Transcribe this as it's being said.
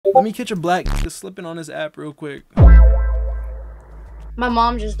Let me catch a black just slipping on this app real quick. My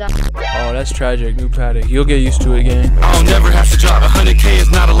mom just died. Oh, that's tragic. New paddock. You'll get used to it, gang. I'll never have to drop 100K is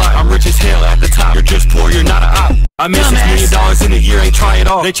not a lot. I'm rich as hell at the top. You're just poor, you're not a op. I made $6 million in a year, ain't try it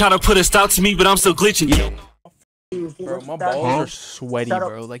all. They try to put a stop to me, but I'm still glitching. Bro, my balls are sweaty,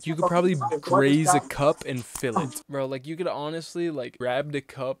 bro. Like, you could probably graze a cup and fill it. Bro, like, you could honestly, like, grab the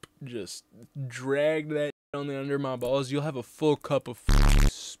cup, just drag that on the under my balls. You'll have a full cup of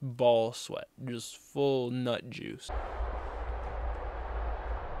ball sweat. Just full nut juice.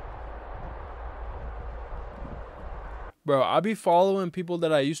 Bro, I be following people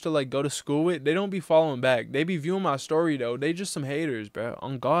that I used to, like, go to school with. They don't be following back. They be viewing my story, though. They just some haters, bro.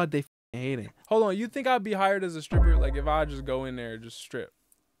 On God, they hating. Hold on, you think I'd be hired as a stripper? Like, if I just go in there and just strip?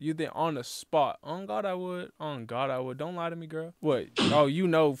 You think on the spot? On God, I would. On God, I would. Don't lie to me, girl. What? Oh, you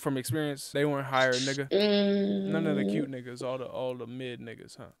know from experience, they weren't hired, nigga. None of the cute niggas. All the mid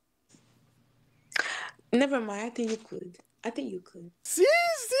niggas, huh? Never mind. I think you could. See,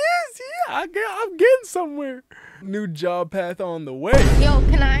 I'm getting somewhere. New job path on the way. Yo,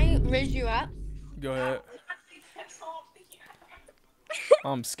 can I rizz you up? Go ahead.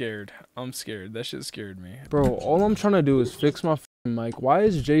 I'm scared. That shit scared me. Bro, all I'm trying to do is fix my mic. Why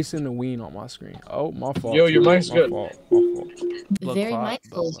is Jason the Ween on my screen? Oh, my fault. Yo, your mic's good. My fault. Very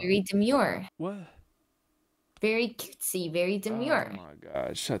mindful, very demure. What? Very cutesy, very demure. Oh my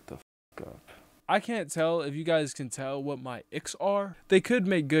God, shut the fuck up. I can't tell if you guys can tell what my icks are. They could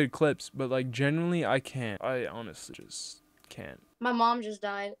make good clips, but like generally I can't. I honestly just can't. My mom just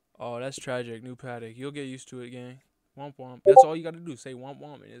died. Oh, that's tragic. New paddock. You'll get used to it, gang. Womp womp. That's all you gotta do. Say womp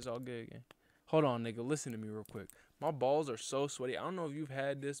womp and it's all good, gang. Hold on, nigga. Listen to me real quick. My balls are so sweaty. I don't know if you've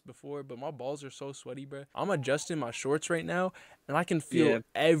had this before, but my balls are so sweaty, bro. I'm adjusting my shorts right now, and I can feel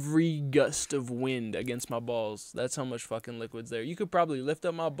every gust of wind against my balls. That's how much fucking liquid's there. You could probably lift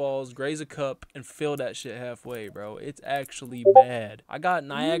up my balls, graze a cup, and fill that shit halfway, bro. It's actually bad. I got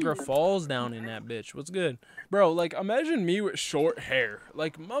Niagara Falls down in that bitch. What's good? Bro, like, imagine me with short hair.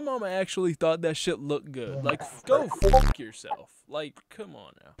 Like, my mama actually thought that shit looked good. Like, go fuck yourself. Like, come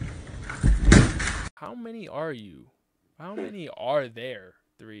on now. How many are you? How many are there?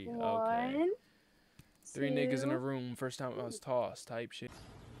 3. Okay. 1, 3 niggas in a room. First time I was tossed type shit.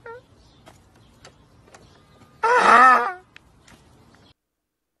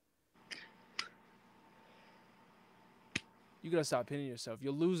 You gotta stop hitting yourself.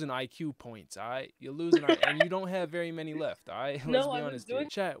 You're losing IQ points, alright? You're losing, and you don't have very many left, alright? Let's be honest here.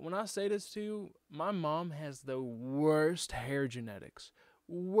 Chat, when I say this to you, my mom has the worst hair genetics.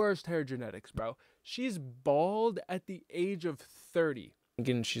 Worst hair genetics, bro. She's bald at the age of 30.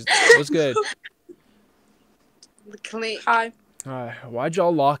 Again, she's what's good? Hi. Hi. Why'd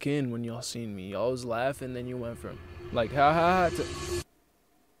y'all lock in when y'all seen me? Y'all was laughing, then you went from like ha ha ha to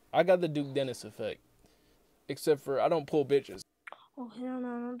I got the Duke Dennis effect. Except for I don't pull bitches. Oh hell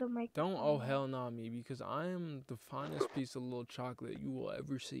no, don't make. Don't oh hell no me because I am the finest piece of little chocolate you will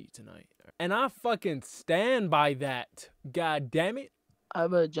ever see tonight. And I fucking stand by that. God damn it. I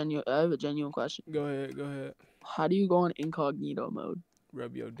have a genuine question. Go ahead. How do you go on incognito mode?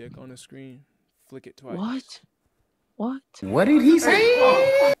 Rub your dick on the screen. Flick it twice. What? What did he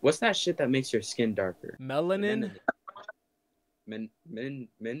say? What's that shit that makes your skin darker? Melanin?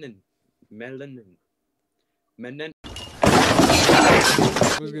 Melanin.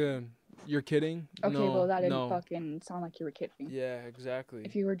 What's good? You're kidding? Okay, no, well that didn't no. fucking sound like you were kidding. Yeah, exactly.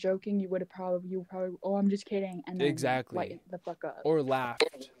 If you were joking, you would probably, oh, I'm just kidding, and then exactly lighten the fuck up. Or laughed.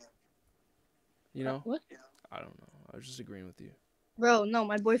 You know? What? I don't know. I was just agreeing with you. Bro, no,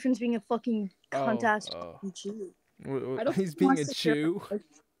 my boyfriend's being a fucking cunt-ass Jew. He's being a Jew?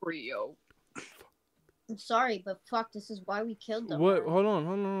 Rio. I'm sorry, but fuck, this is why we killed them. What? Hold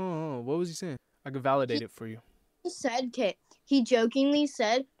on. What was he saying? I could validate it for you. He said, he jokingly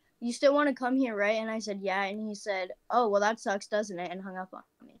said, you still want to come here, right? And I said, yeah. And he said, oh, well, that sucks, doesn't it? And hung up on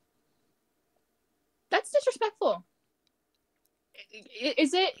me. That's disrespectful.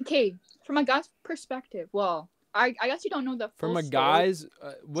 Is it? Okay, from a guy's perspective, well, I guess you don't know the full From a guy's,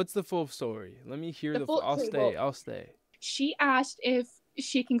 what's the full story? Let me hear the full. I'll stay. She asked if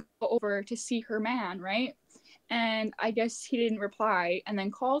she can go over to see her man, right? And I guess he didn't reply, and then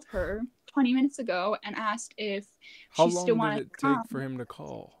called her 20 minutes ago and asked if she still wanted to come. How long did it take for him to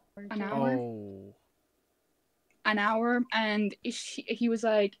call? An hour. Oh. An hour, and he was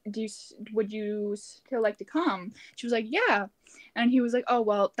like, would you still like to come? She was like, yeah. And he was like, oh,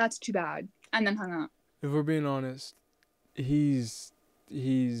 well, that's too bad. And then hung up. If we're being honest, he's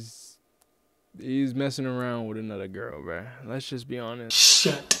messing around with another girl, bruh. Let's just be honest.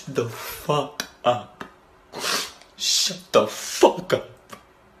 Shut the fuck up. Shut the fuck up.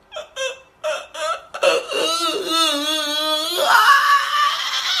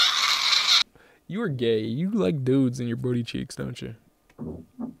 You are gay. You like dudes in your booty cheeks, don't you?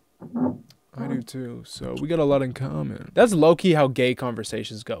 I do too. So we got a lot in common. That's low-key how gay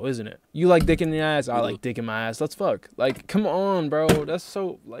conversations go, isn't it? You like dick in your ass, I like dick in my ass. Let's fuck. Like, come on, bro. That's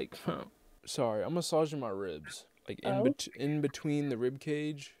so, like, sorry. I'm massaging my ribs. Like, in between the rib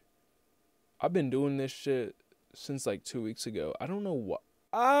cage. I've been doing this shit since, like, 2 weeks ago. I don't know what.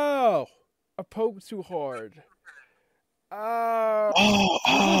 Oh! I poked too hard. He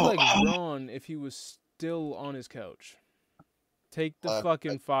would, like, Ron if he was still on his couch. Take the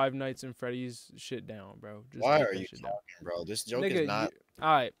fucking Five Nights at Freddy's shit down, bro. Just why are you talking, bro? This joke is not.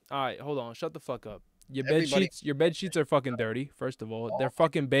 All right, hold on. Shut the fuck up. Your bed sheets are fucking dirty. First of all, they're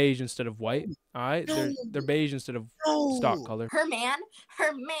fucking beige instead of white. All right, they're beige instead of stock color. Her man,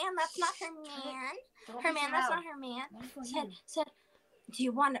 that's not her man. Her man, that's not her man. Said, do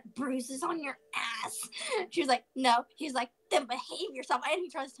you want bruises on your ass? She was like, no. He's like, then behave yourself. And he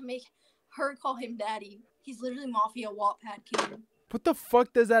tries to make her call him daddy. He's literally Mafia Wattpad King. What the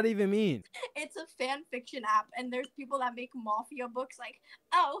fuck does that even mean? It's a fan fiction app, and there's people that make Mafia books like,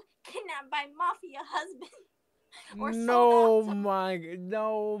 oh, kidnapped by Mafia husband. No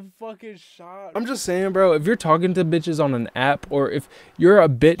fucking shot. I'm just saying, bro, if you're talking to bitches on an app, or if you're a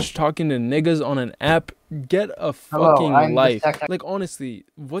bitch talking to niggas on an app, get a fucking life. Like, honestly,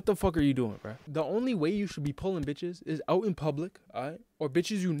 what the fuck are you doing, bro? The only way you should be pulling bitches is out in public, alright? Or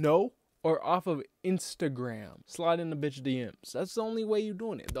bitches you know, or off of Instagram. Slide in the bitch DMs. That's the only way you're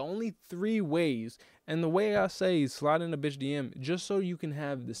doing it. The only 3 ways. And the way I say is slide in the bitch DM just so you can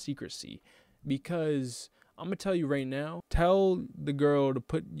have the secrecy. Because I'm going to tell you right now, tell the girl to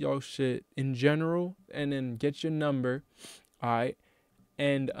put your shit in general and then get your number. Alright?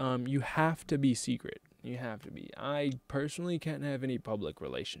 And you have to be secret. You have to be. I personally can't have any public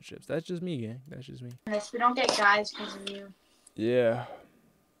relationships. That's just me, gang. That's just me. We don't get guys because of you. Yeah.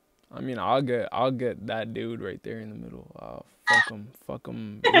 I mean, I'll get that dude right there in the middle. Fuck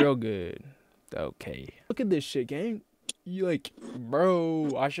him real good. Okay. Look at this shit, gang. You like,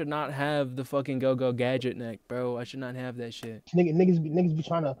 bro, I should not have the fucking go-go gadget neck, bro. I should not have that shit. Niggas be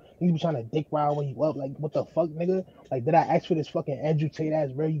trying to dick ride when you up. Like, what the fuck, nigga? Like, did I ask for this fucking Andrew Tate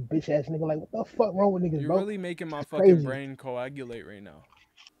ass, bro? You bitch ass nigga. Like, what the fuck wrong with niggas, bro? You're really making my fucking brain coagulate right now.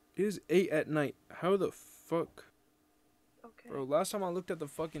 It is 8 at night. How the fuck? Bro, last time I looked at the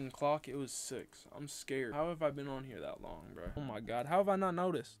fucking clock, it was 6. I'm scared. How have I been on here that long, bro? Oh my god, how have I not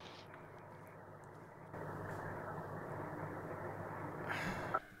noticed?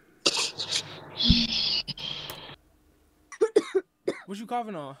 What you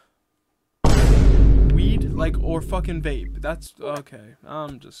coughing on? Weed? Like, or fucking vape? That's, okay.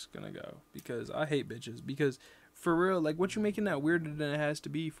 I'm just gonna go. Because I hate bitches. Because, for real, like, what you making that weirder than it has to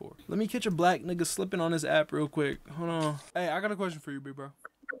be for? Let me catch a black nigga slipping on this app real quick. Hold on. Hey, I got a question for you, big bro.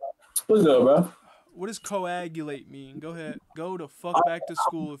 What's up, bro? What does coagulate mean? Go ahead. Go to fuck back to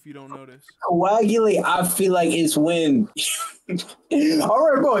school if you don't know this. Coagulate, I feel like it's when...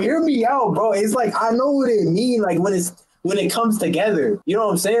 Alright, bro, hear me out, bro. It's like, I know what it means, like, when it comes together. You know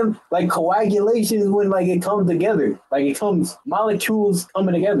what I'm saying? Like, coagulation is when, like, it comes together. Like, it comes, molecules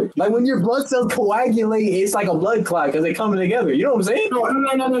coming together. Like, when your blood cells coagulate, it's like a blood clot because they're coming together. You know what I'm saying?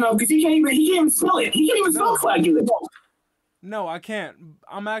 No, because he can't even smell it. He can't even smell coagulate. No, I can't.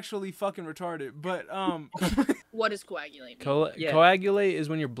 I'm actually fucking retarded. But, What does coagulate mean? Coagulate is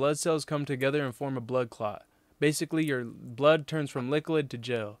when your blood cells come together and form a blood clot. Basically, your blood turns from liquid to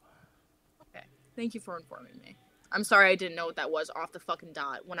gel. Okay. Thank you for informing me. I'm sorry I didn't know what that was off the fucking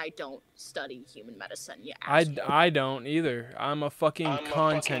dot when I don't study human medicine. Yeah. I don't either. I'm a fucking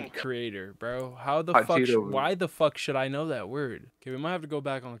content creator, bro. How the fuck? Why the fuck should I know that word? Okay, we might have to go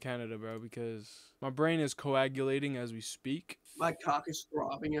back on Canada, bro, because my brain is coagulating as we speak. My cock is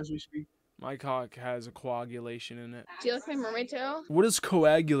throbbing as we speak. My cock has a coagulation in it. Do you like my mermaid tail? What does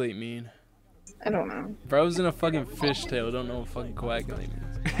coagulate mean? I don't know. Bro's in a fucking fishtail. Don't know what fucking coagulate means.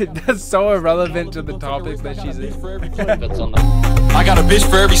 That's so irrelevant to the topic that she's in. I got a bitch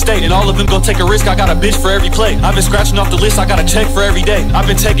for every state, and all of them gon' take a risk. I got a bitch for every play. I've been scratching off the list, I got a check for every day. I've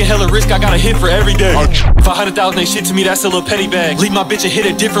been taking hella risk, I got a hit for every day. If 100,000 ain't shit to me, that's a little petty bag. Leave my bitch and hit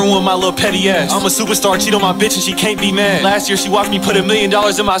a different one with my little petty ass. I'm a superstar, cheat on my bitch and she can't be mad. Last year she watched me put $1 million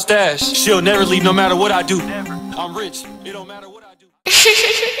in my stash. She'll never leave no matter what I do. I'm rich, it don't matter what I do.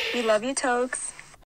 We love you, Tokes.